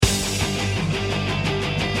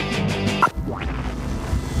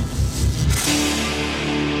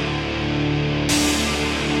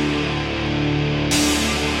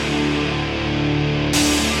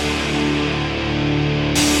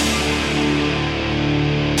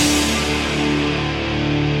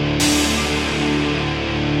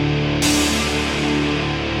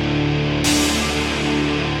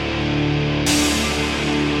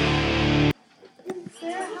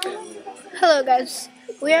Hello guys,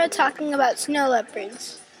 we are talking about snow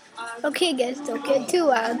leopards. Okay guys, don't get too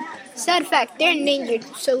loud. Sad fact, they're endangered,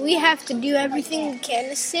 so we have to do everything we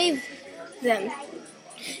can to save them.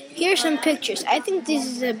 Here are some pictures. I think this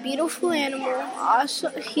is a beautiful animal.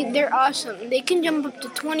 They're awesome. They can jump up to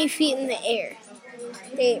 20 feet in the air.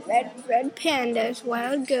 They eat red pandas,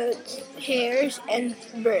 wild goats, hares, and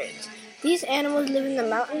birds. These animals live in the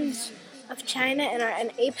mountains of China and are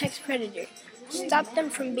an apex predator. Stop them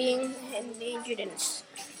from being endangered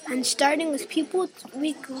and starting with people,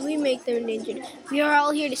 we make them endangered. We are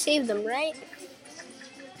all here to save them, right?